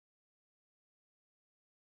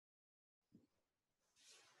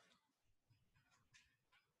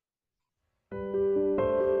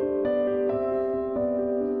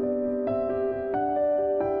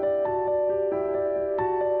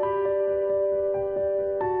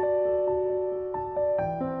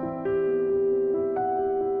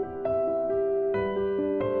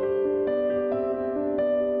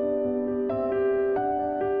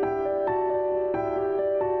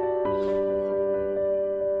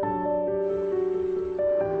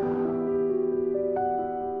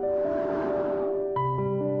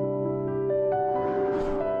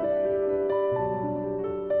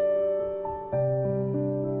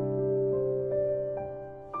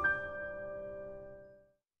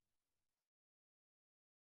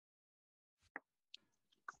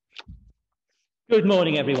Good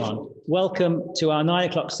morning, everyone. Welcome to our 9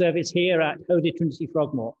 o'clock service here at Holy Trinity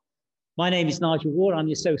Frogmore. My name is Nigel Ward. I'm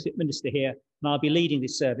the Associate Minister here, and I'll be leading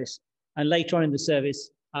this service. And later on in the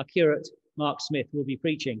service, our Curate, Mark Smith, will be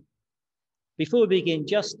preaching. Before we begin,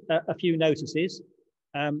 just a few notices.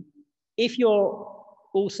 If you're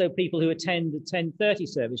also people who attend the 10:30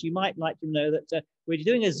 service, you might like to know that we're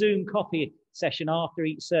doing a Zoom copy session after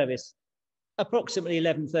each service, approximately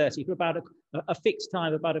 11:30, for about a fixed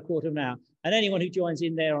time, about a quarter of an hour. And anyone who joins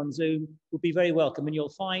in there on Zoom will be very welcome. And you'll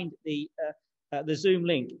find the Zoom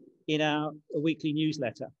link in our weekly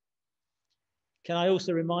newsletter. Can I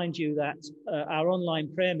also remind you that our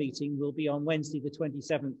online prayer meeting will be on Wednesday, the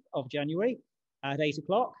 27th of January at 8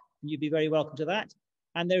 o'clock. And you'd be very welcome to that.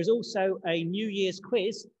 And there's also a New Year's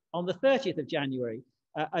quiz on the 30th of January.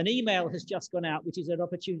 An email has just gone out, which is an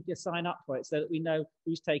opportunity to sign up for it so that we know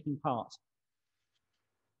who's taking part.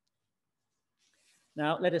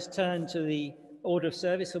 Now, let us turn to the order of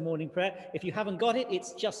service for morning prayer. If you haven't got it,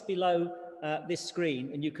 it's just below this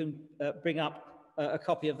screen, and you can bring up a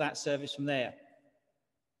copy of that service from there.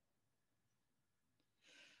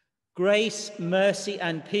 Grace, mercy,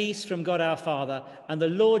 and peace from God our Father and the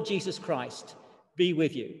Lord Jesus Christ be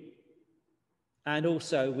with you, and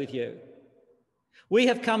also with you. We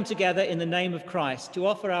have come together in the name of Christ to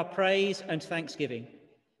offer our praise and thanksgiving,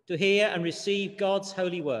 to hear and receive God's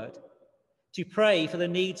holy word, to pray for the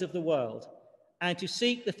needs of the world, and to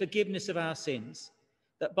seek the forgiveness of our sins,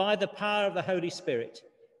 that by the power of the Holy Spirit,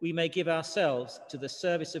 we may give ourselves to the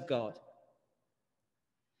service of God.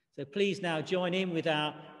 So please now join in with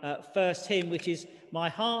our first hymn, which is "My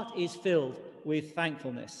Heart is Filled with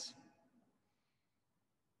Thankfulness."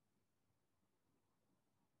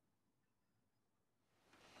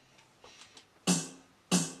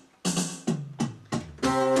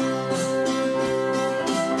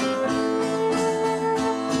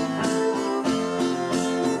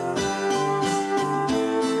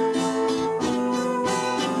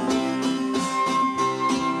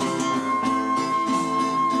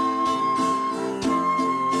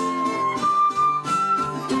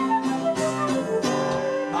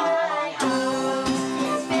 My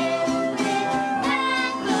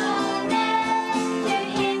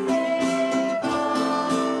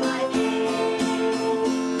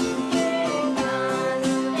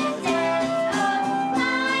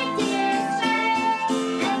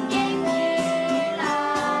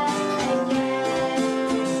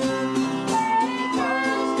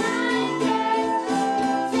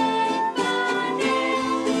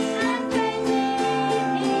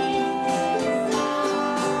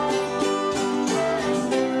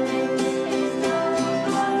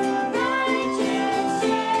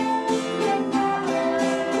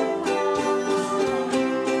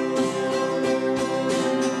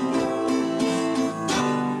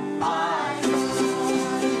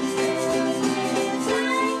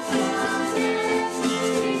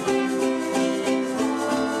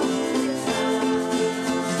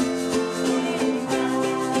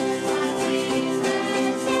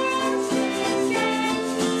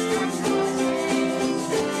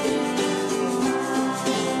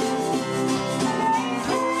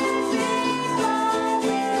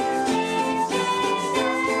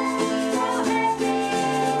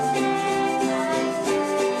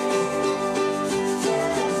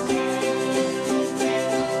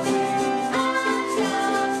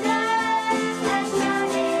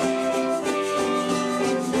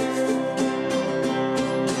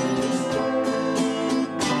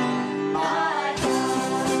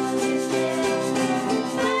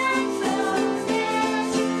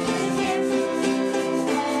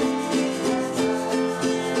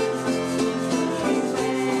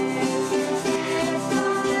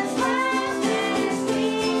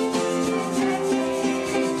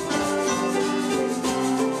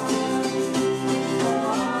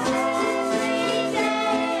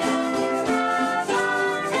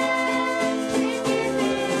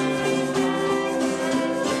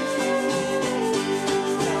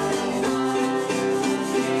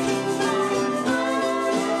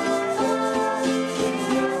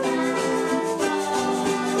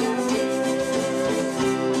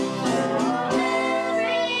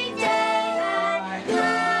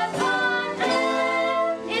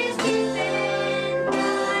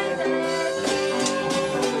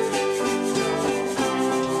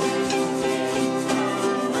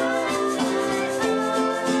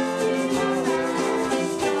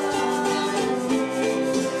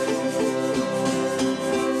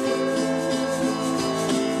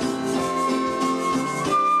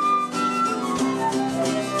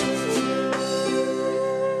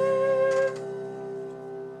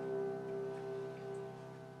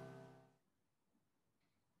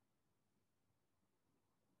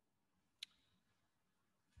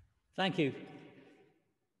Thank you.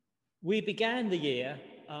 We began the year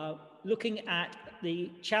looking at the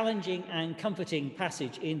challenging and comforting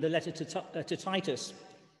passage in the letter to Titus.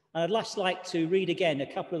 And I'd just like to read again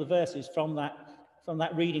a couple of the verses from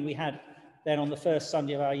that reading we had then on the first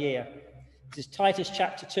Sunday of our year. This is Titus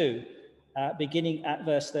chapter 2, beginning at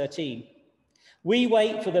verse 13. We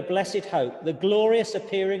wait for the blessed hope, the glorious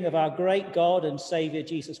appearing of our great God and Saviour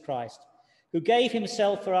Jesus Christ, who gave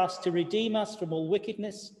himself for us to redeem us from all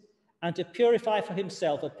wickedness and to purify for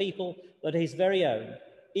himself a people that are his very own,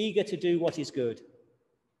 eager to do what is good.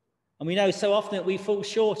 And we know so often that we fall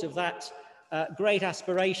short of that great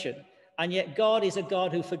aspiration, and yet God is a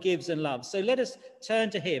God who forgives and loves. So let us turn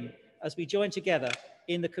to him as we join together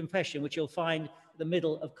in the confession, which you'll find in the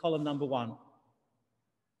middle of column number 1.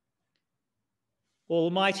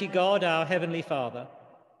 Almighty God, our heavenly Father,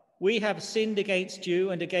 we have sinned against you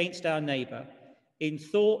and against our neighbour in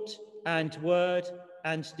thought and word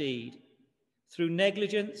and deed, through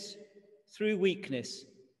negligence, through weakness,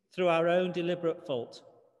 through our own deliberate fault.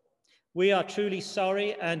 We are truly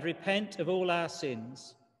sorry and repent of all our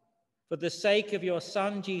sins. For the sake of your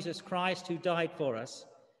Son, Jesus Christ, who died for us,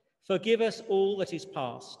 forgive us all that is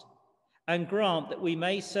past, and grant that we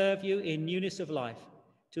may serve you in newness of life,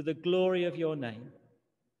 to the glory of your name.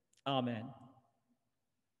 Amen.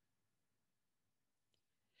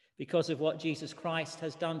 Because of what Jesus Christ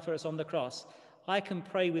has done for us on the cross, I can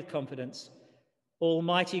pray with confidence.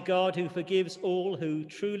 Almighty God, who forgives all who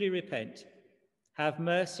truly repent, have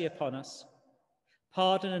mercy upon us,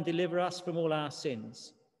 pardon and deliver us from all our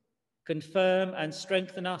sins, confirm and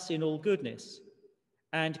strengthen us in all goodness,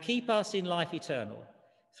 and keep us in life eternal,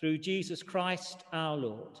 through Jesus Christ our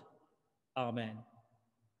Lord. Amen.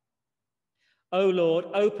 O Lord,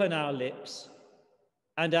 open our lips,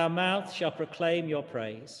 and our mouth shall proclaim your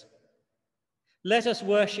praise. Let us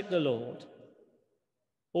worship the Lord.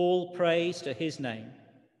 All praise to his name.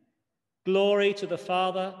 Glory to the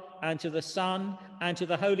Father, and to the Son, and to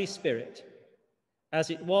the Holy Spirit, as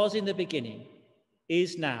it was in the beginning,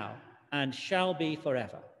 is now, and shall be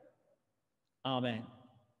forever. Amen.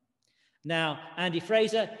 Now, Andy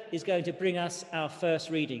Fraser is going to bring us our first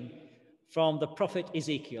reading from the prophet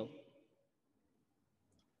Ezekiel.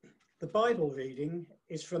 The Bible reading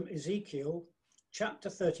is from Ezekiel chapter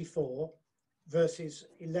 34, verses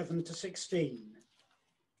 11 to 16.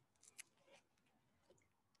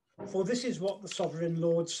 For this is what the sovereign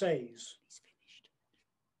Lord says.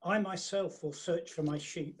 I myself will search for my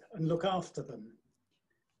sheep and look after them.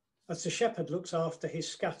 As the shepherd looks after his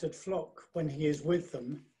scattered flock when he is with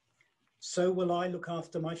them, so will I look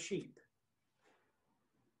after my sheep.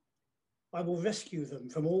 I will rescue them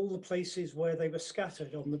from all the places where they were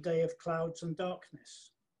scattered on the day of clouds and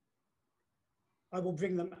darkness. I will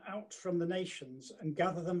bring them out from the nations and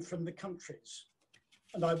gather them from the countries,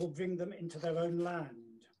 and I will bring them into their own land.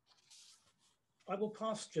 I will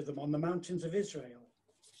pasture them on the mountains of Israel,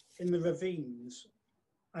 in the ravines,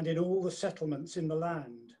 and in all the settlements in the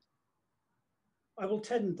land. I will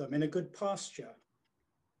tend them in a good pasture,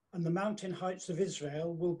 and the mountain heights of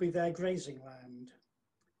Israel will be their grazing land.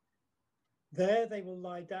 There they will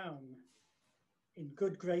lie down in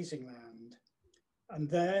good grazing land, and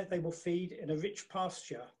there they will feed in a rich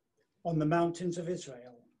pasture on the mountains of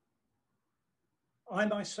Israel. I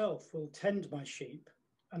myself will tend my sheep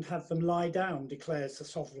and have them lie down, declares the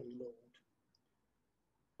sovereign Lord.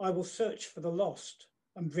 I will search for the lost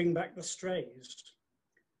and bring back the strays.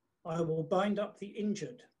 I will bind up the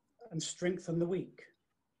injured and strengthen the weak,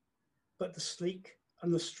 but the sleek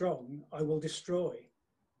and the strong I will destroy.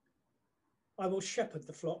 I will shepherd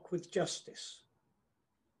the flock with justice.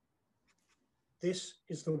 This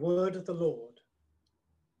is the word of the Lord.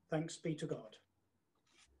 Thanks be to God.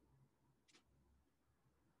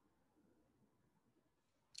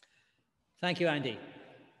 Thank you, Andy.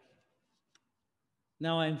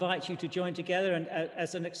 Now I invite you to join together and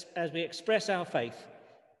as we express our faith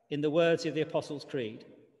in the words of the Apostles' Creed.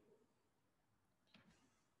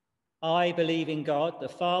 I believe in God, the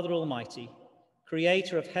Father Almighty,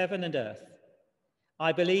 creator of heaven and earth.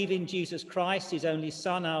 I believe in Jesus Christ, his only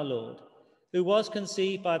Son, our Lord, who was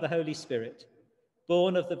conceived by the Holy Spirit,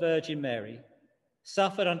 born of the Virgin Mary,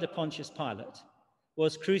 suffered under Pontius Pilate,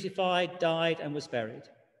 was crucified, died, and was buried.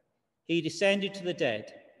 He descended to the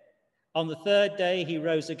dead. On the third day he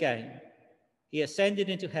rose again. He ascended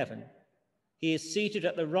into heaven. He is seated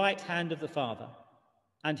at the right hand of the Father,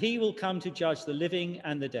 and he will come to judge the living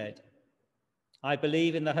and the dead. I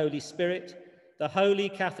believe in the Holy Spirit, the Holy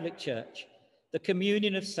Catholic Church, the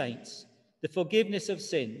communion of saints, the forgiveness of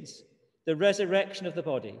sins, the resurrection of the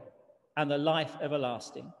body, and the life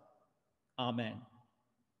everlasting. Amen.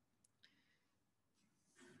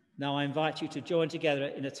 Now I invite you to join together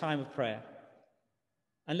in a time of prayer.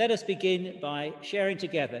 And let us begin by sharing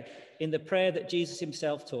together in the prayer that Jesus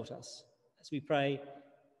himself taught us. As we pray,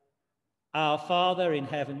 Our Father in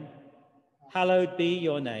heaven, hallowed be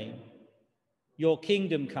your name. Your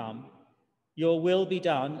kingdom come, your will be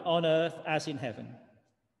done on earth as in heaven.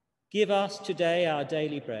 Give us today our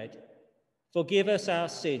daily bread. Forgive us our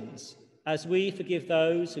sins, as we forgive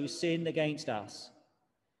those who sin against us.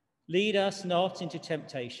 Lead us not into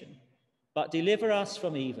temptation, but deliver us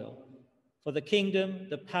from evil. For the kingdom,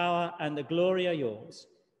 the power, and the glory are yours,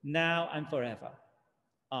 now and forever.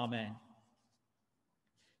 Amen.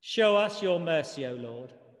 Show us your mercy, O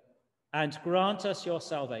Lord, and grant us your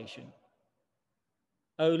salvation.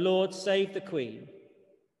 O Lord, save the Queen,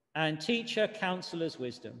 and teach her counselors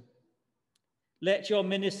wisdom. Let your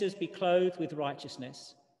ministers be clothed with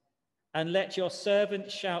righteousness, and let your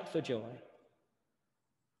servants shout for joy.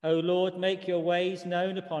 O Lord, make your ways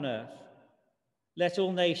known upon earth. Let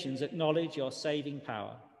all nations acknowledge your saving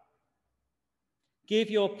power. Give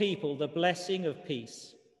your people the blessing of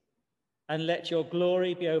peace, and let your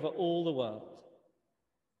glory be over all the world.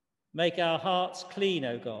 Make our hearts clean,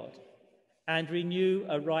 O God, and renew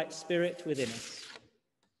a right spirit within us.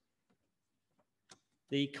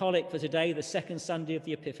 The collect for today, the second Sunday of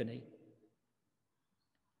the Epiphany.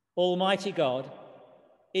 Almighty God,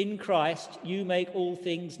 in Christ you make all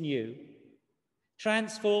things new.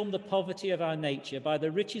 Transform the poverty of our nature by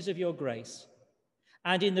the riches of your grace,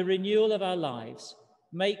 and in the renewal of our lives,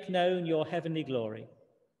 make known your heavenly glory.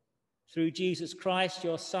 Through Jesus Christ,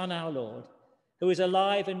 your Son, our Lord, who is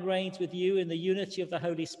alive and reigns with you in the unity of the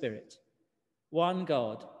Holy Spirit, one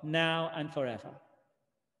God, now and forever.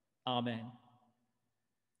 Amen.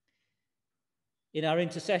 In our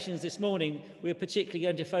intercessions this morning, we're particularly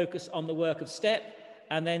going to focus on the work of STEP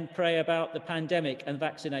and then pray about the pandemic and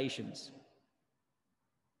vaccinations.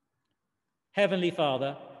 Heavenly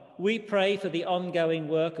Father, we pray for the ongoing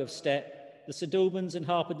work of STEP, the St Albans and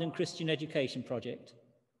Harpenden Christian Education Project.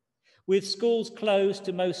 With schools closed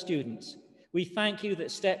to most students, we thank you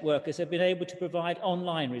that STEP workers have been able to provide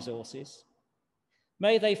online resources.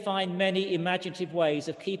 May they find many imaginative ways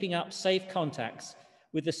of keeping up safe contacts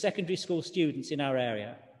with the secondary school students in our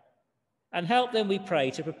area. And help them, we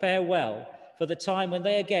pray, to prepare well for the time when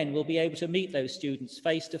they again will be able to meet those students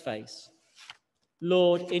face to face.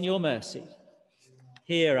 Lord, in your mercy,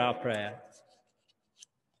 hear our prayer.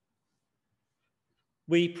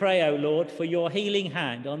 We pray, O Lord, for your healing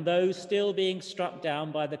hand on those still being struck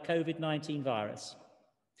down by the COVID-19 virus.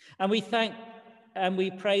 And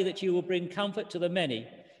we pray that you will bring comfort to the many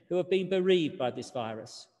who have been bereaved by this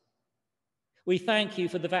virus. We thank you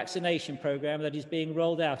for the vaccination program that is being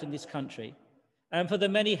rolled out in this country, and for the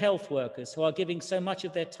many health workers who are giving so much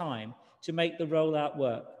of their time to make the rollout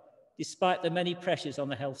work, despite the many pressures on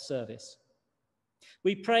the health service.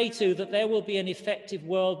 We pray too that there will be an effective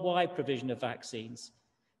worldwide provision of vaccines,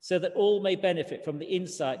 so that all may benefit from the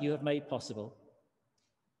insight you have made possible.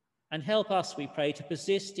 And help us, we pray, to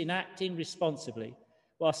persist in acting responsibly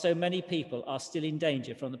while so many people are still in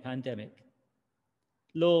danger from the pandemic.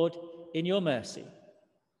 Lord, in your mercy,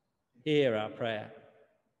 hear our prayer.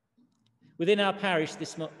 Within our parish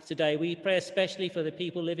today, we pray especially for the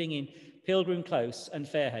people living in Pilgrim Close and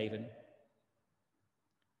Fairhaven.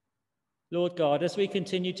 Lord God, as we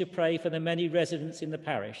continue to pray for the many residents in the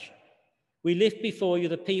parish, we lift before you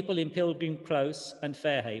the people in Pilgrim Close and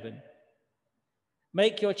Fairhaven.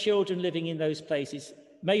 May your children living in those places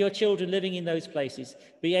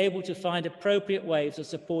be able to find appropriate ways of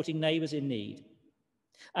supporting neighbours in need.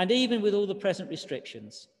 And even with all the present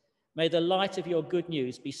restrictions, may the light of your good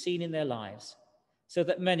news be seen in their lives, so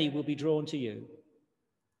that many will be drawn to you.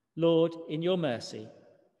 Lord, in your mercy,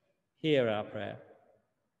 hear our prayer.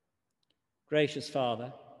 Gracious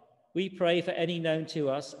Father, we pray for any known to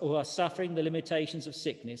us who are suffering the limitations of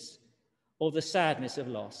sickness or the sadness of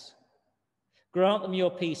loss. Grant them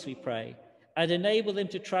your peace, we pray, and enable them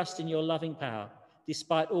to trust in your loving power,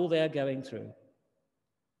 despite all they are going through.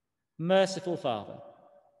 Merciful Father,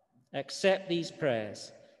 accept these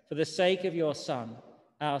prayers for the sake of your Son,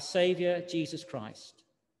 our Saviour, Jesus Christ.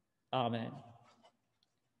 Amen.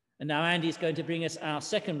 And now Andy is going to bring us our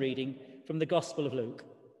second reading from the Gospel of Luke.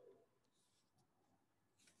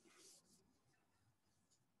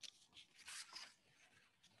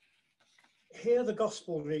 Hear the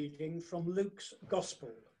Gospel reading from Luke's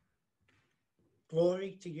Gospel.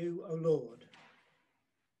 Glory to you, O Lord.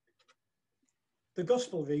 The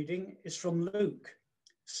Gospel reading is from Luke,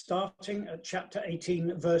 starting at chapter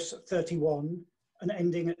 18, verse 31, and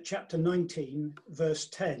ending at chapter 19, verse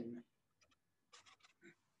 10.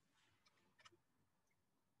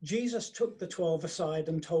 Jesus took the 12 aside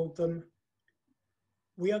and told them,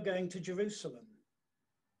 "We are going to Jerusalem,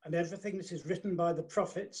 and everything that is written by the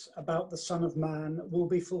prophets about the Son of Man will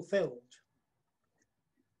be fulfilled.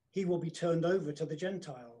 He will be turned over to the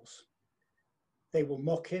Gentiles. They will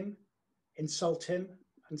mock him, insult him,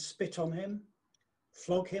 and spit on him,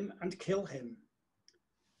 flog him and kill him.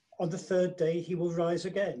 On the third day, he will rise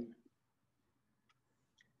again."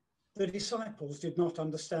 The disciples did not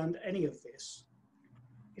understand any of this.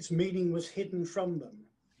 Its meaning was hidden from them,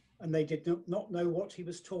 and they did not know what he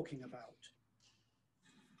was talking about.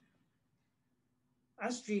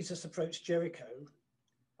 As Jesus approached Jericho,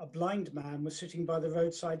 a blind man was sitting by the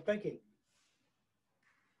roadside begging.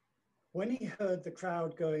 When he heard the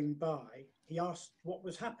crowd going by, he asked what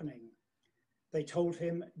was happening. They told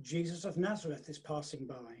him, "Jesus of Nazareth is passing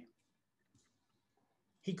by."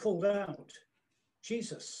 He called out,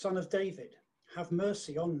 "Jesus, Son of David, have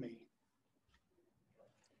mercy on me."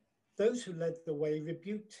 Those who led the way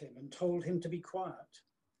rebuked him and told him to be quiet,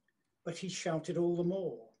 but he shouted all the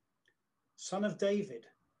more, "Son of David,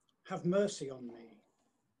 have mercy on me."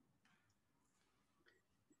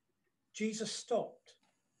 Jesus stopped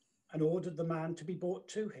and ordered the man to be brought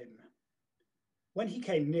to him. When he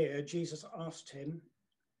came near, Jesus asked him,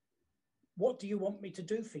 "What do you want me to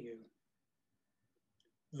do for you?"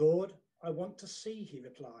 "Lord, I want to see," he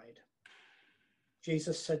replied.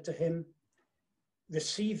 Jesus said to him,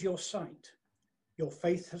 "Receive your sight. Your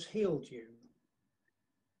faith has healed you."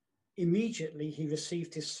 Immediately he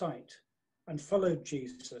received his sight and followed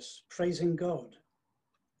Jesus, praising God.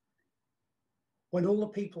 When all the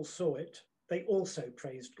people saw it, they also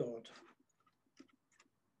praised God.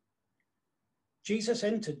 Jesus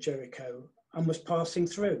entered Jericho and was passing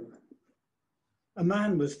through. A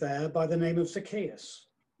man was there by the name of Zacchaeus.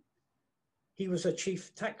 He was a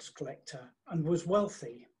chief tax collector and was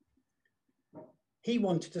wealthy. He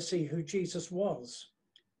wanted to see who Jesus was,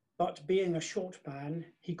 but being a short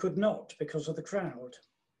man, he could not because of the crowd.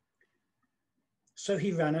 So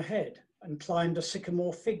he ran ahead and climbed a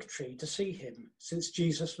sycamore fig tree to see him, since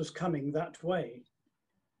Jesus was coming that way.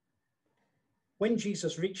 When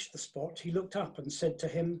Jesus reached the spot, he looked up and said to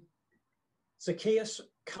him, "Zacchaeus,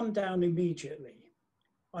 come down immediately.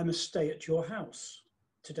 I must stay at your house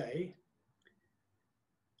today."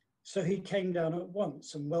 So he came down at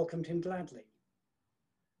once and welcomed him gladly.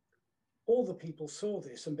 All the people saw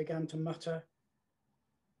this and began to mutter,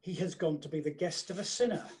 "He has gone to be the guest of a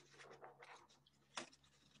sinner."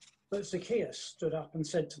 But Zacchaeus stood up and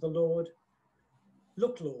said to the Lord,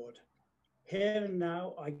 "Look, Lord, here and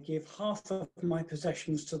now I give half of my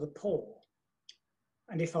possessions to the poor,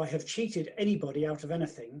 and if I have cheated anybody out of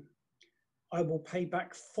anything, I will pay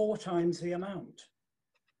back 4 times the amount."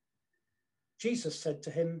 Jesus said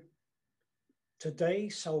to him, "Today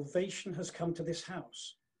salvation has come to this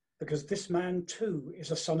house, because this man too is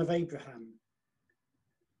a son of Abraham.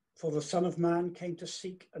 For the Son of Man came to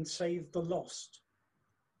seek and save the lost."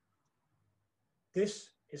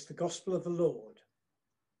 This is the gospel of the Lord.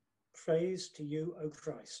 Praise to you, O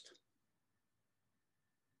Christ.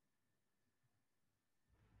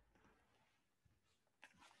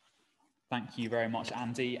 Thank you very much,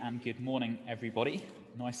 Andy, and good morning, everybody.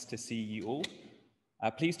 Nice to see you all.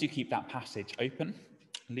 Please do keep that passage open,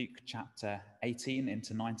 Luke chapter 18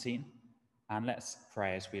 into 19, and let's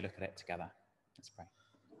pray as we look at it together. Let's pray.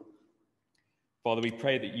 Father, we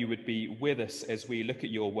pray that you would be with us as we look at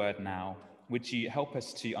your word now. Would you help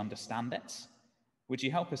us to understand it? Would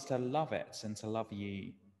you help us to love it and to love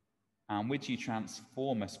you? And would you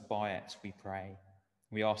transform us by it, we pray.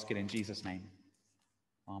 We ask it in Jesus' name.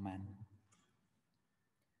 Amen.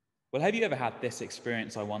 Well, have you ever had this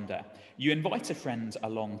experience, I wonder? You invite a friend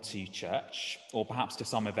along to church, or perhaps to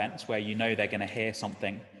some event where you know they're going to hear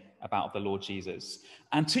something about the Lord Jesus.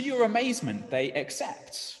 And to your amazement, they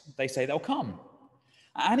accept. They say they'll come.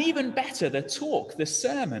 And even better, the talk, the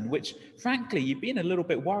sermon, which frankly you've been a little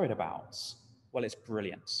bit worried about, well, it's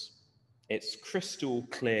brilliant. It's crystal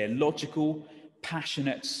clear, logical,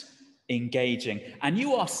 passionate, engaging. And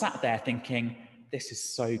you are sat there thinking, this is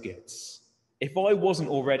so good. If I wasn't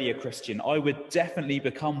already a Christian, I would definitely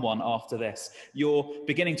become one after this. You're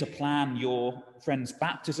beginning to plan your friend's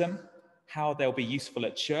baptism, how they'll be useful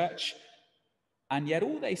at church. And yet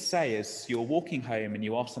all they say is you're walking home and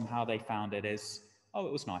you ask them how they found it is, "Oh,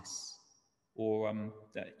 it was nice." Or,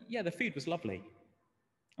 "Yeah, the food was lovely."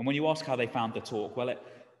 And when you ask how they found the talk, well,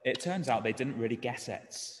 it turns out they didn't really get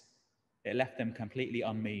it. It left them completely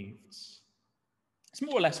unmoved. It's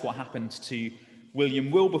more or less what happened to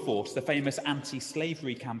William Wilberforce, the famous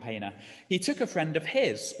anti-slavery campaigner. He took a friend of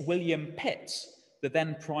his, William Pitt, the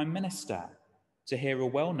then Prime Minister, to hear a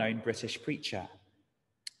well-known British preacher.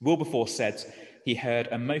 Wilberforce said he heard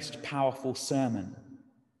a most powerful sermon.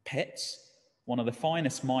 Pitt, one of the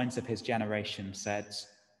finest minds of his generation, said,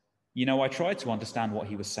 "You know, I tried to understand what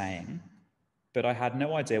he was saying, but I had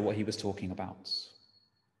no idea what he was talking about."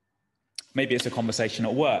 Maybe it's a conversation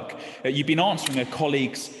at work. You've been answering a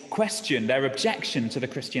colleague's question, their objection to the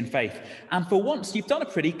Christian faith, and for once you've done a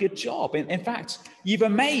pretty good job. In fact, you've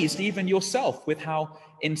amazed even yourself with how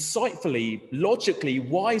insightfully, logically,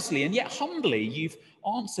 wisely, and yet humbly you've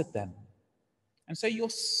answered them. And so you're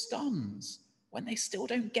stunned when they still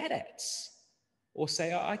don't get it, or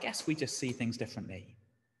say, "I guess we just see things differently."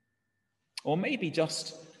 Or maybe,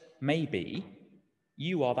 just maybe,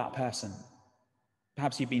 you are that person.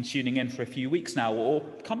 Perhaps you've been tuning in for a few weeks now, or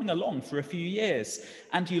coming along for a few years,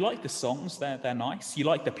 and you like the songs, they're nice. You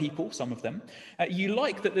like the people, some of them. You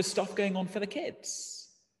like that there's stuff going on for the kids.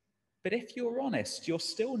 But if you're honest, you're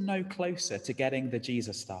still no closer to getting the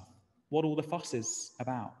Jesus stuff, what all the fuss is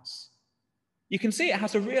about. You can see it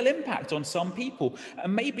has a real impact on some people,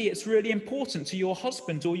 and maybe it's really important to your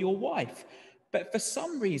husband or your wife, but for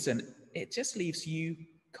some reason, it just leaves you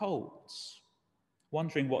cold,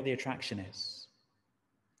 wondering what the attraction is.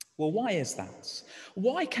 Well, why is that?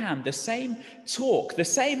 Why can the same talk, the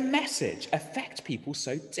same message affect people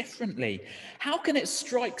so differently? How can it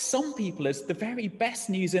strike some people as the very best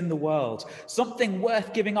news in the world, something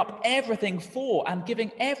worth giving up everything for and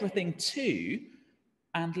giving everything to,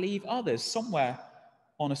 and leave others somewhere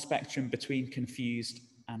on a spectrum between confused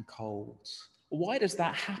and cold? Why does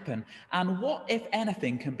that happen? And what, if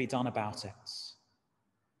anything, can be done about it?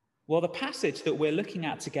 Well, the passage that we're looking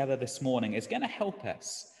at together this morning is going to help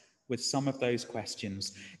us with some of those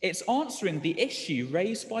questions. It's answering the issue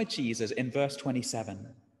raised by Jesus in verse 27. Do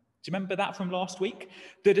you remember that from last week?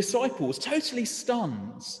 The disciples, totally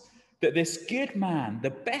stunned that this good man, the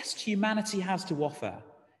best humanity has to offer,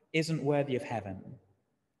 isn't worthy of heaven.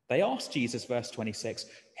 They asked Jesus, verse 26,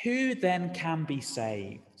 "Who then can be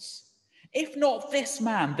saved? If not this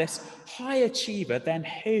man, this high achiever, then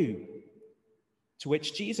who?" To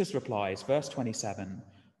which Jesus replies, verse 27,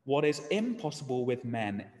 "What is impossible with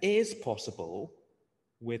men is possible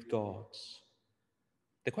with God."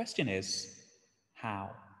 The question is,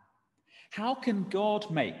 how? How can God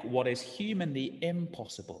make what is humanly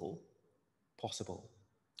impossible possible?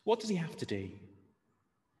 What does he have to do?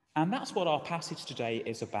 And that's what our passage today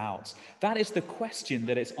is about. That is the question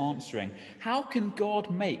that it's answering. How can God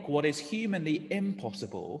make what is humanly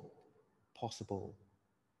impossible possible?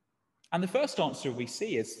 And the first answer we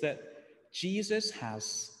see is that Jesus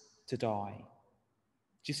has to die.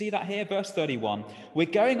 Do you see that here? Verse 31, "We're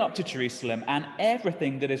going up to Jerusalem, and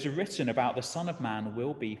everything that is written about the Son of Man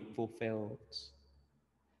will be fulfilled."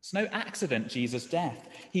 It's no accident, Jesus' death.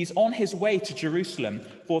 He's on his way to Jerusalem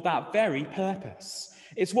for that very purpose.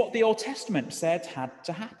 It's what the Old Testament said had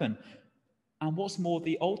to happen. And what's more,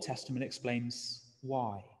 the Old Testament explains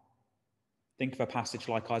why. Think of a passage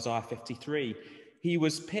like Isaiah 53. "He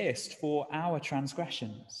was pierced for our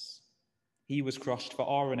transgressions. He was crushed for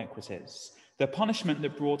our iniquities. The punishment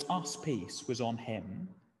that brought us peace was on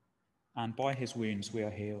him, and by his wounds we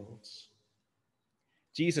are healed."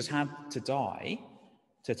 Jesus had to die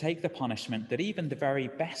to take the punishment that even the very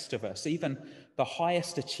best of us, even the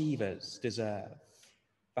highest achievers, deserve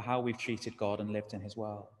for how we've treated God and lived in his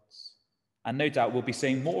world. And no doubt we'll be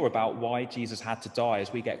seeing more about why Jesus had to die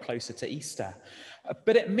as we get closer to Easter.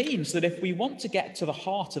 But it means that if we want to get to the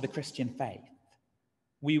heart of the Christian faith,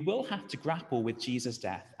 we will have to grapple with Jesus'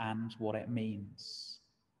 death and what it means.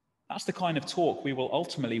 That's the kind of talk we will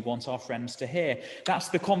ultimately want our friends to hear. That's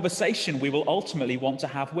the conversation we will ultimately want to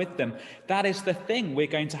have with them. That is the thing we're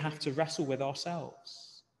going to have to wrestle with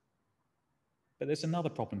ourselves. But there's another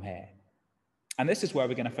problem here. And this is where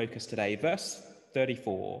we're going to focus today. Verse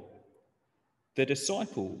 34, "The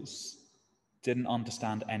disciples didn't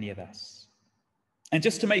understand any of this." And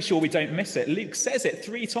just to make sure we don't miss it, Luke says it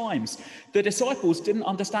 3 times. The disciples didn't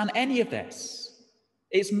understand any of this.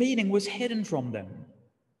 Its meaning was hidden from them,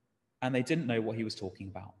 and they didn't know what he was talking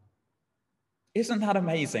about. Isn't that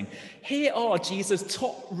amazing? Here are Jesus'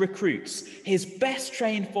 top recruits, his best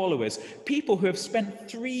trained followers, people who have spent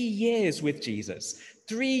 3 years with Jesus,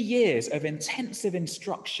 3 years of intensive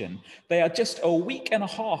instruction. They are just a week and a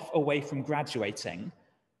half away from graduating,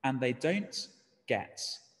 and they don't get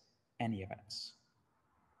any of it.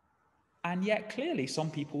 And yet, clearly,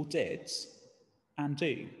 some people did and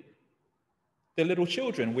do. The little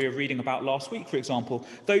children we were reading about last week, for example,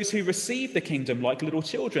 those who received the kingdom like little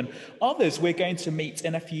children. Others we're going to meet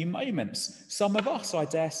in a few moments. Some of us, I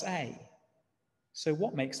dare say. So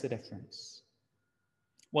what makes the difference?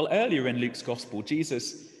 Well, earlier in Luke's gospel,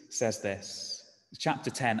 Jesus says this, chapter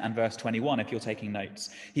 10 and verse 21, if you're taking notes.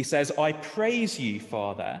 He says, I praise you,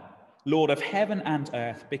 Father, Lord of heaven and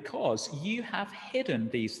earth, because you have hidden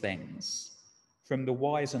these things from the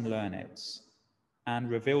wise and learned and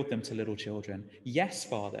revealed them to little children. Yes,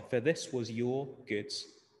 Father, for this was your good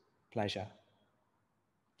pleasure.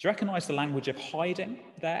 Do you recognize the language of hiding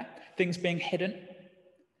there? Things being hidden?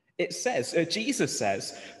 It says, Jesus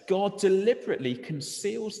says, God deliberately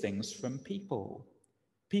conceals things from people.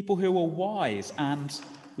 People who are wise and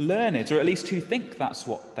learned, or at least who think that's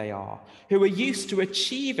what they are, who are used to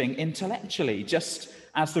achieving intellectually, just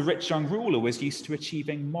as the rich young ruler was used to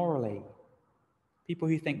achieving morally. People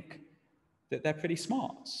who think that they're pretty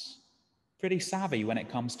smart, pretty savvy when it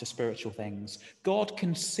comes to spiritual things. God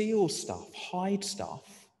conceals stuff, hides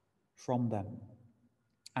stuff from them,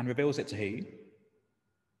 and reveals it to who?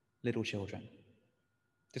 Little children.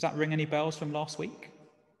 Does that ring any bells from last week?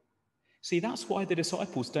 See, that's why the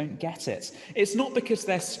disciples don't get it. It's not because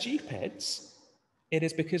they're stupid. It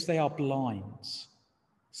is because they are blind,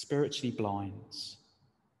 spiritually blind.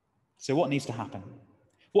 So what needs to happen?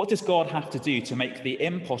 What does God have to do to make the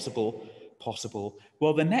impossible possible?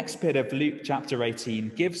 Well, the next bit of Luke chapter 18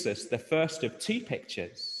 gives us the first of two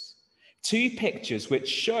pictures which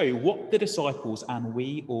show what the disciples and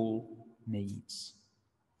we all need.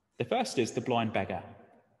 The first is the blind beggar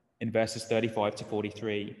in verses 35 to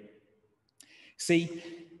 43. See,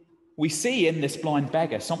 we see in this blind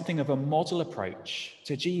beggar something of a model approach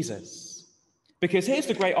to Jesus. Because here's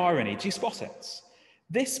the great irony. Do you spot it?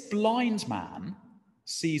 This blind man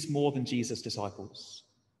sees more than Jesus' disciples.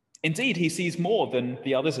 Indeed, he sees more than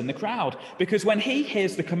the others in the crowd, because when he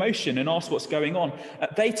hears the commotion and asks what's going on,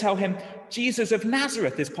 they tell him Jesus of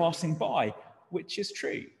Nazareth is passing by, which is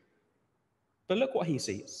true. But look what he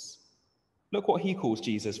sees. Look what he calls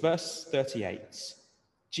Jesus. Verse 38,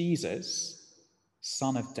 Jesus,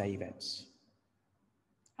 Son of David.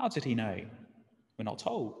 How did he know? We're not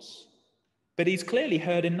told. But he's clearly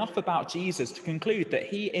heard enough about Jesus to conclude that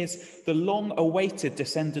he is the long-awaited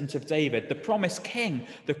descendant of David, the promised king,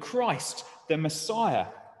 the Christ, the Messiah.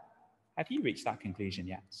 Have you reached that conclusion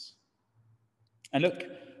yet? And look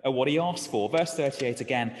at what he asks for. Verse 38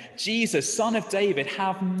 again, Jesus, Son of David,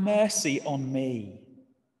 have mercy on me.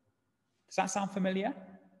 Does that sound familiar?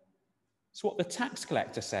 It's what the tax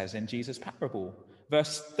collector says in Jesus' parable.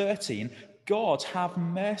 Verse 13, God, have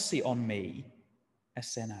mercy on me, a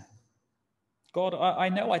sinner. God, I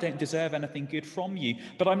know I don't deserve anything good from you,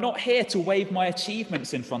 but I'm not here to wave my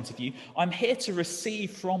achievements in front of you. I'm here to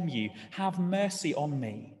receive from you. Have mercy on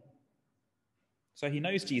me. So he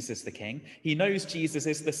knows Jesus the King. He knows Jesus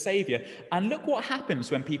is the Savior. And look what happens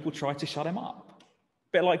when people try to shut him up.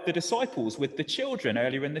 A bit like the disciples with the children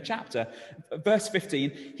earlier in the chapter. Verse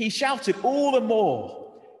 15, he shouted all the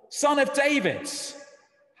more, Son of David,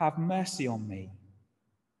 have mercy on me.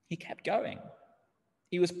 He kept going.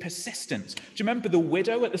 He was persistent. Do you remember the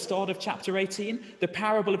widow at the start of chapter 18? The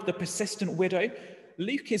parable of the persistent widow?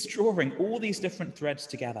 Luke is drawing all these different threads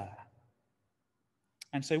together.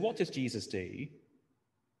 And so what does Jesus do?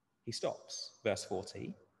 He stops, verse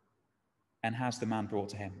 40, and has the man brought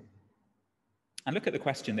to him. And look at the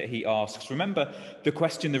question that he asks. Remember the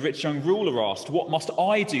question the rich young ruler asked, what must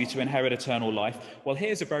I do to inherit eternal life? Well,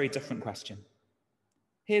 here's a very different question.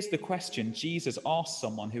 Here's the question Jesus asks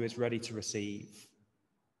someone who is ready to receive.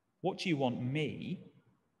 What do you want me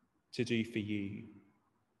to do for you?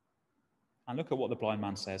 And look at what the blind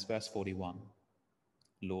man says, verse 41.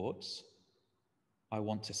 Lord, I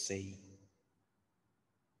want to see.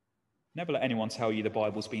 Never let anyone tell you the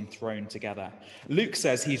Bible's been thrown together. Luke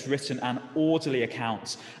says he's written an orderly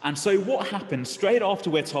account. And so what happens straight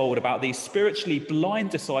after we're told about these spiritually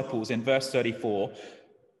blind disciples in verse 34,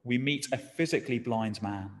 we meet a physically blind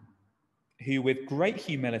man who with great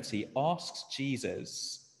humility asks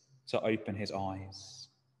Jesus to open his eyes.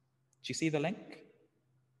 Do you see the link?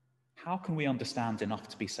 How can we understand enough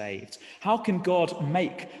to be saved? How can God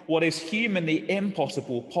make what is humanly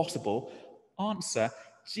impossible possible? Answer,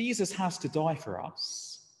 Jesus has to die for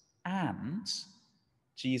us, and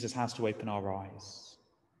Jesus has to open our eyes.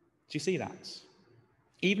 Do you see that?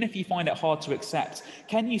 Even if you find it hard to accept,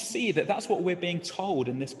 can you see that that's what we're being told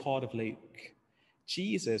in this part of Luke?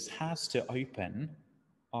 Jesus has to open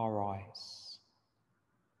our eyes.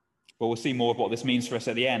 Well, we'll see more of what this means for us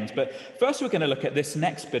at the end. But first, we're going to look at this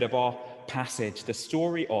next bit of our passage, the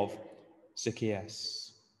story of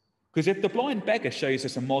Zacchaeus. Because if the blind beggar shows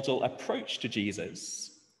us a model approach to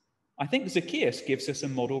Jesus, I think Zacchaeus gives us a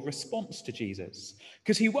model response to Jesus.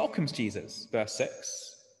 Because he welcomes Jesus, verse 6.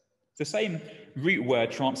 It's the same root word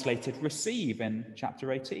translated receive in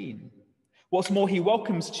chapter 18. What's more, he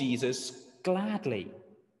welcomes Jesus gladly.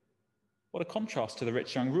 What a contrast to the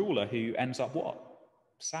rich young ruler who ends up what?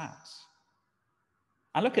 Sad.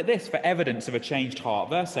 And look at this for evidence of a changed heart.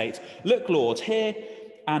 Verse 8, look, Lord, here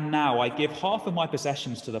and now I give half of my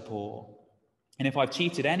possessions to the poor. And if I've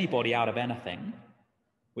cheated anybody out of anything,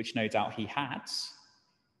 which no doubt he had,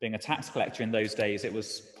 being a tax collector in those days, it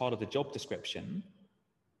was part of the job description,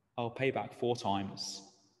 I'll pay back 4 times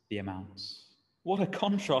the amount. What a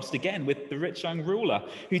contrast again with the rich young ruler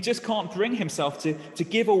who just can't bring himself to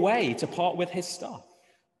give away, to part with his stuff.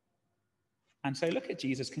 And so look at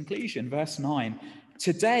Jesus' conclusion, verse 9.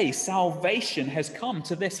 Today, salvation has come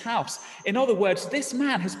to this house. In other words, this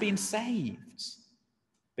man has been saved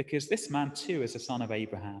because this man too is a son of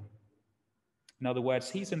Abraham. In other words,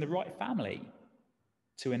 he's in the right family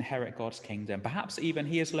to inherit God's kingdom. Perhaps even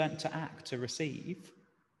he has learnt to act, to receive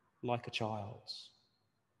like a child.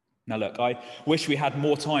 Now look, I wish we had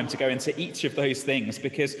more time to go into each of those things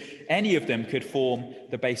because any of them could form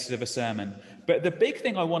the basis of a sermon. But the big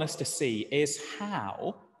thing I want us to see is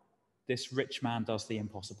how this rich man does the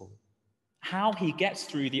impossible. How he gets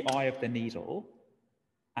through the eye of the needle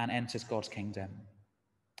and enters God's kingdom.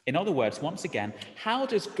 In other words, once again, how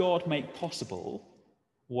does God make possible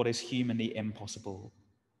what is humanly impossible?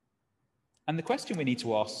 And the question we need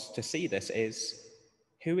to ask to see this is,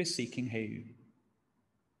 who is seeking who?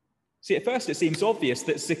 See, at first it seems obvious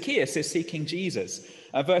that Zacchaeus is seeking Jesus.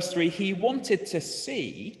 Verse 3, he wanted to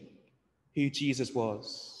see who Jesus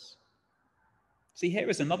was. See, here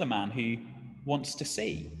is another man who wants to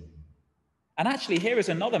see. And actually, here is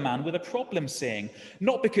another man with a problem seeing,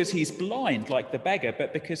 not because he's blind like the beggar,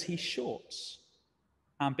 but because he's short.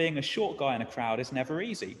 And being a short guy in a crowd is never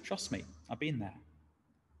easy. Trust me, I've been there.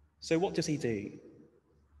 So what does he do?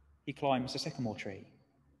 He climbs a sycamore tree.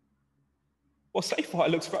 Well, so far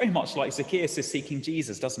it looks very much like Zacchaeus is seeking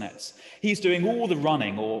Jesus, doesn't it? He's doing all the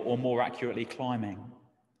running, or more accurately, climbing.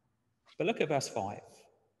 But look at verse 5.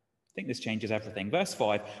 I think this changes everything. Verse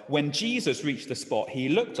 5, when Jesus reached the spot, he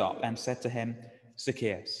looked up and said to him,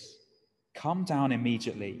 Zacchaeus, come down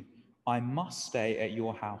immediately. I must stay at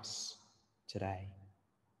your house today.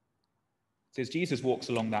 So as Jesus walks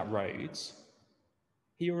along that road,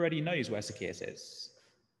 he already knows where Zacchaeus is.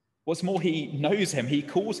 What's more, he knows him. He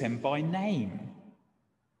calls him by name.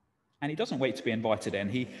 And he doesn't wait to be invited in.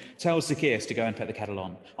 He tells Zacchaeus to go and put the kettle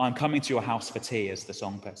on. I'm coming to your house for tea, as the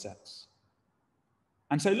song puts it.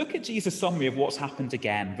 And so look at Jesus' summary of what's happened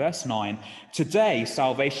again. Verse 9, today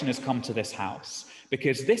salvation has come to this house,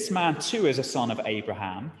 because this man too is a son of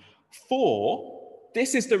Abraham. For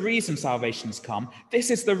this is the reason salvation's come.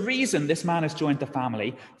 This is the reason this man has joined the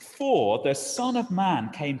family. For the Son of Man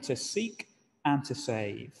came to seek and to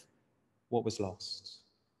save what was lost.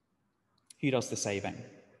 Who does the saving?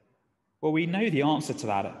 Well, we know the answer to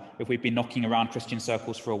that if we've been knocking around Christian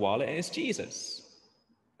circles for a while. It is Jesus.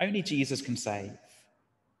 Only Jesus can save.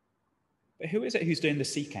 But who is it who's doing the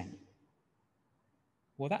seeking?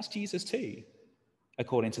 Well, that's Jesus too,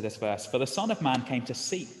 according to this verse. For the Son of Man came to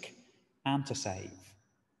seek and to save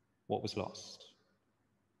what was lost.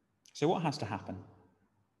 So what has to happen?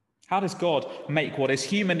 How does God make what is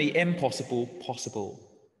humanly impossible possible?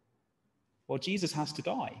 Well, Jesus has to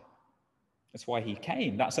die. That's why he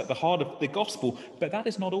came. That's at the heart of the gospel. But that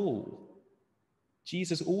is not all.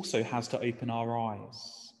 Jesus also has to open our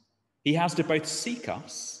eyes. He has to both seek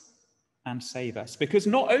us and save us. Because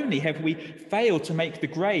not only have we failed to make the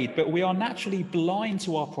grade, but we are naturally blind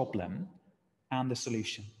to our problem and the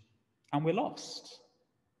solution. And we're lost.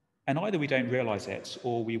 And either we don't realize it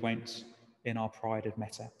or we won't in our pride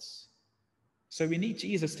admit it. So we need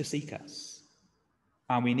Jesus to seek us.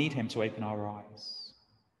 And we need him to open our eyes.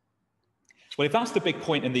 Well, if that's the big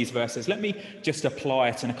point in these verses, let me just apply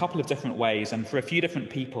it in a couple of different ways and for a few different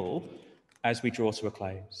people as we draw to a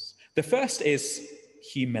close. The first is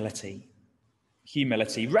humility.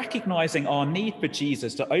 Humility, recognizing our need for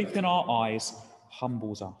Jesus to open our eyes,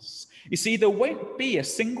 humbles us. You see, there won't be a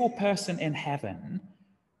single person in heaven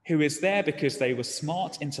who is there because they were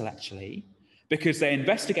smart intellectually, because they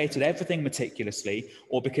investigated everything meticulously,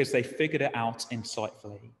 or because they figured it out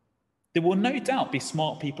insightfully. There will no doubt be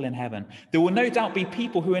smart people in heaven. There will no doubt be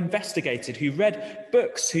people who investigated, who read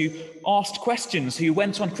books, who asked questions, who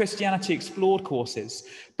went on Christianity Explored courses.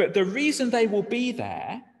 But the reason they will be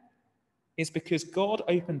there is because God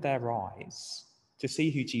opened their eyes to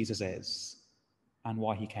see who Jesus is and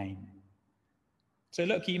why he came. So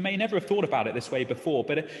look, you may never have thought about it this way before,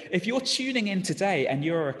 but if you're tuning in today and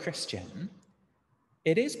you're a Christian,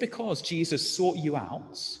 it is because Jesus sought you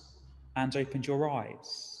out and opened your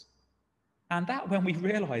eyes. And that, when we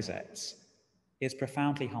realize it, is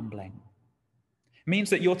profoundly humbling. It means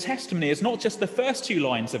that your testimony is not just the first two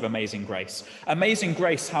lines of Amazing Grace. Amazing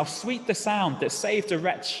Grace, how sweet the sound that saved a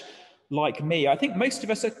wretch like me. I think most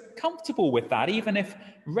of us are comfortable with that, even if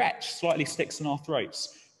wretch slightly sticks in our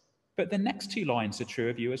throats. But the next two lines are true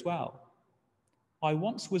of you as well. I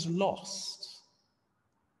once was lost,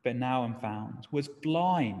 but now am found, was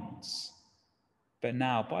blind, but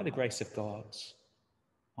now, by the grace of God,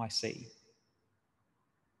 I see.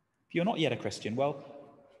 If you're not yet a Christian, well,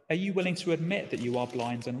 are you willing to admit that you are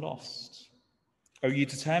blind and lost? Are you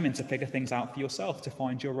determined to figure things out for yourself, to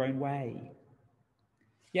find your own way?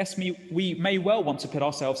 Yes, we may well want to put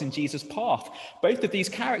ourselves in Jesus' path. Both of these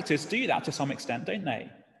characters do that to some extent, don't they?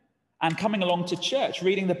 And coming along to church,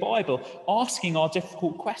 reading the Bible, asking our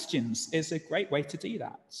difficult questions is a great way to do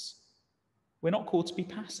that. We're not called to be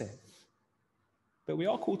passive, but we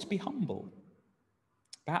are called to be humble,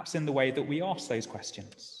 perhaps in the way that we ask those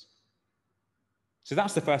questions. So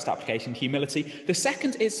that's the first application, humility. The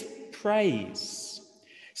second is praise.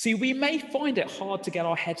 See, we may find it hard to get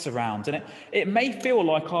our heads around, and it may feel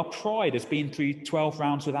like our pride has been through 12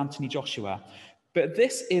 rounds with Anthony Joshua, but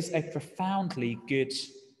this is a profoundly good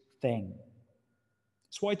thing.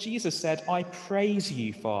 It's why Jesus said, I praise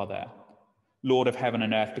you, Father, Lord of heaven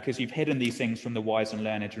and earth, because you've hidden these things from the wise and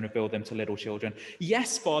learned and revealed them to little children.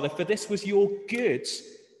 Yes, Father, for this was your good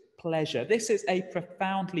pleasure. This is a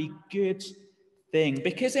profoundly good thing,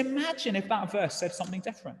 because imagine if that verse said something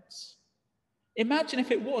different. Imagine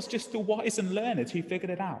if it was just the wise and learned who figured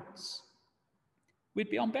it out. We'd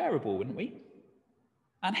be unbearable, wouldn't we?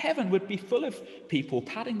 And heaven would be full of people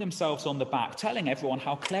patting themselves on the back, telling everyone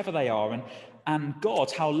how clever they are, and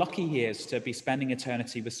God how lucky he is to be spending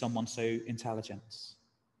eternity with someone so intelligent.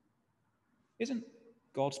 Isn't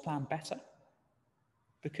God's plan better?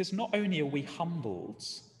 Because not only are we humbled,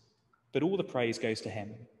 but all the praise goes to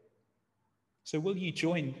him. So will you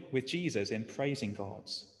join with Jesus in praising God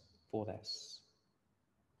for this?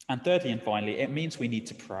 And thirdly and finally, it means we need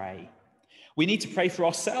to pray. We need to pray for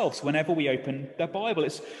ourselves whenever we open the Bible.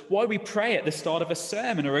 It's why we pray at the start of a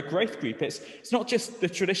sermon or a growth group. It's not just the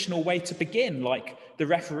traditional way to begin, like the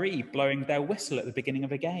referee blowing their whistle at the beginning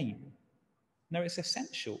of a game. No, it's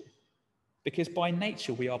essential, because by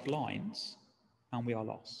nature we are blind and we are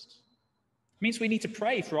lost. It means we need to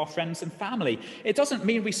pray for our friends and family. It doesn't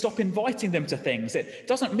mean we stop inviting them to things. It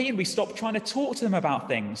doesn't mean we stop trying to talk to them about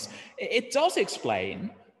things. It does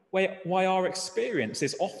explain why our experience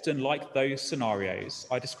is often like those scenarios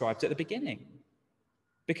I described at the beginning.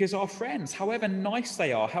 Because our friends, however nice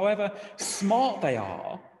they are, however smart they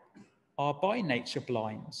are by nature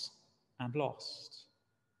blind and lost.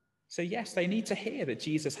 So yes, they need to hear that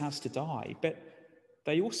Jesus has to die, but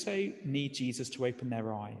they also need Jesus to open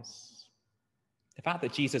their eyes. The fact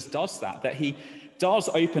that Jesus does that he does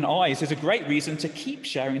open eyes, is a great reason to keep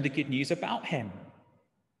sharing the good news about him.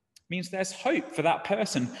 It means there's hope for that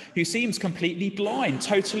person who seems completely blind,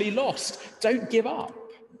 totally lost. Don't give up.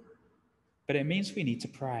 But it means we need to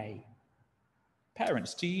pray.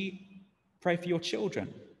 Parents, do you pray for your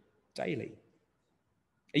children daily?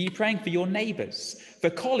 Are you praying for your neighbours, for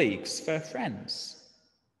colleagues, for friends,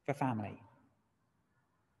 for family?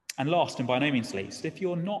 And last, and by no means least, if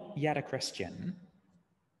you're not yet a Christian,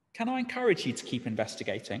 can I encourage you to keep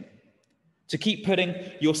investigating, to keep putting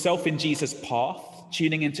yourself in Jesus' path,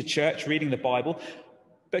 tuning into church, reading the Bible?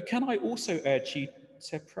 But can I also urge you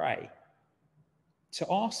to pray, to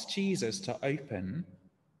ask Jesus to open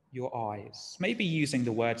your eyes, maybe using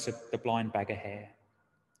the words of the blind beggar here.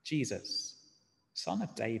 Jesus, Son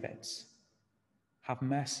of David, have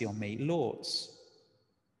mercy on me. Lord,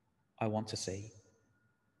 I want to see.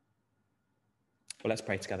 Well, let's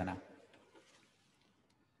pray together now.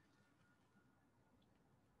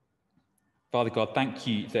 Father God, thank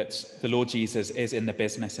you that the Lord Jesus is in the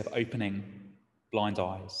business of opening blind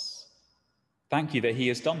eyes. Thank you that he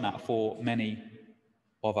has done that for many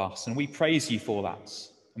of us, and we praise you for that,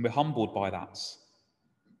 and we're humbled by that.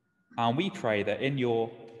 And we pray that in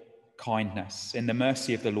your kindness, in the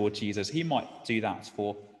mercy of the Lord Jesus, he might do that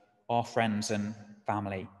for our friends and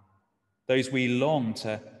family, those we long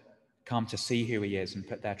to come to see who he is and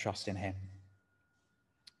put their trust in him.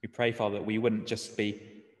 We pray, Father, that we wouldn't just be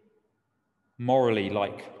morally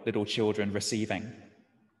like little children receiving,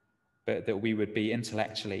 but that we would be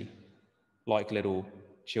intellectually like little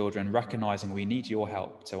children, recognizing we need your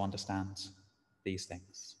help to understand these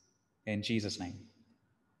things. In Jesus' name,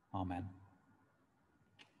 amen.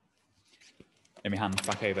 Let me hand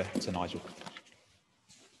back over to Nigel.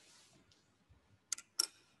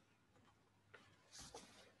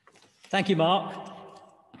 Thank you, Mark.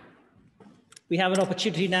 We have an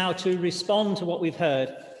opportunity now to respond to what we've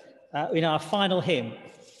heard in our final hymn,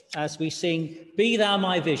 as we sing, "Be Thou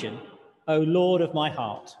My Vision, O Lord of my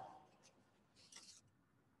heart."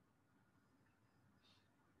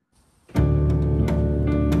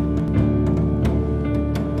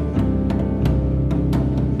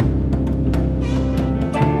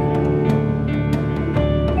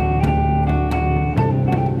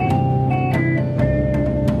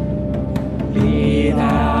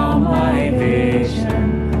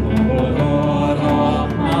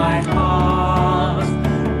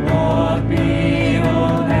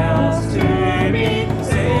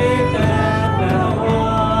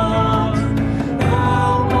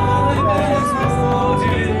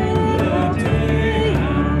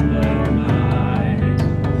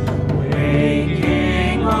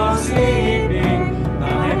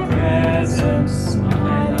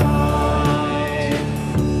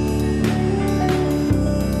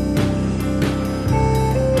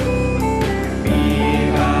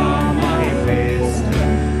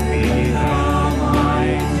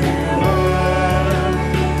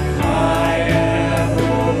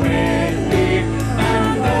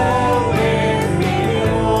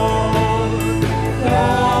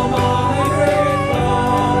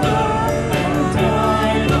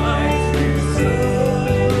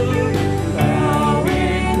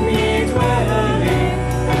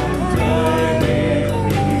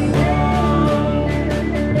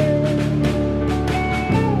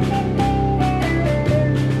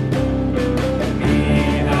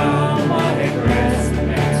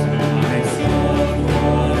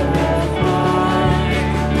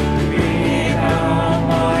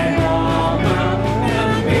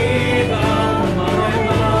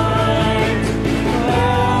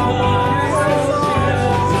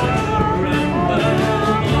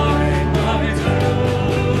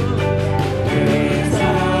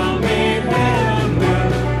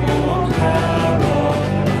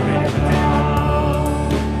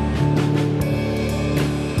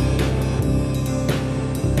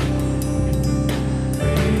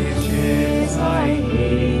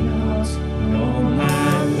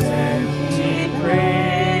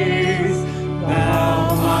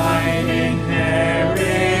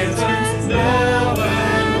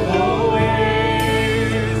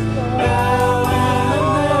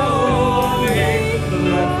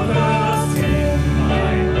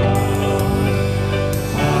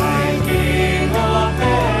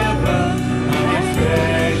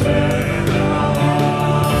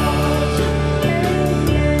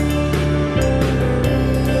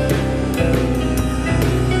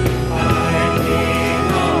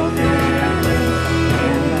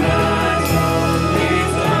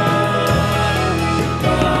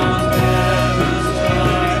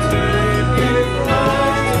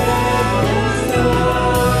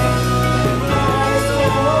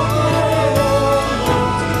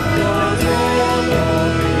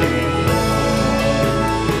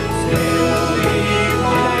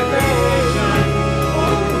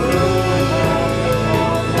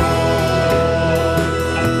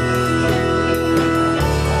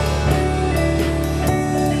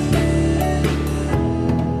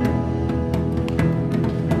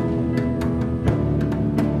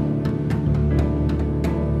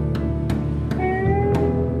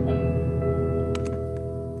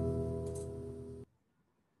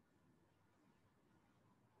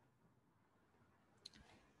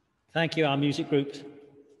 Thank you, our music group.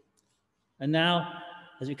 And now,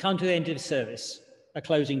 as we come to the end of the service, a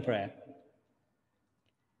closing prayer.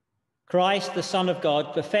 Christ, the Son of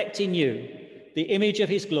God, perfect in you the image of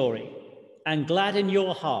his glory and gladden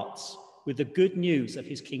your hearts with the good news of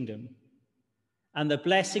his kingdom. And the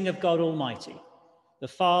blessing of God Almighty, the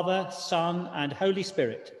Father, Son, and Holy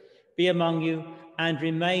Spirit, be among you and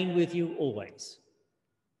remain with you always.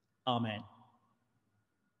 Amen.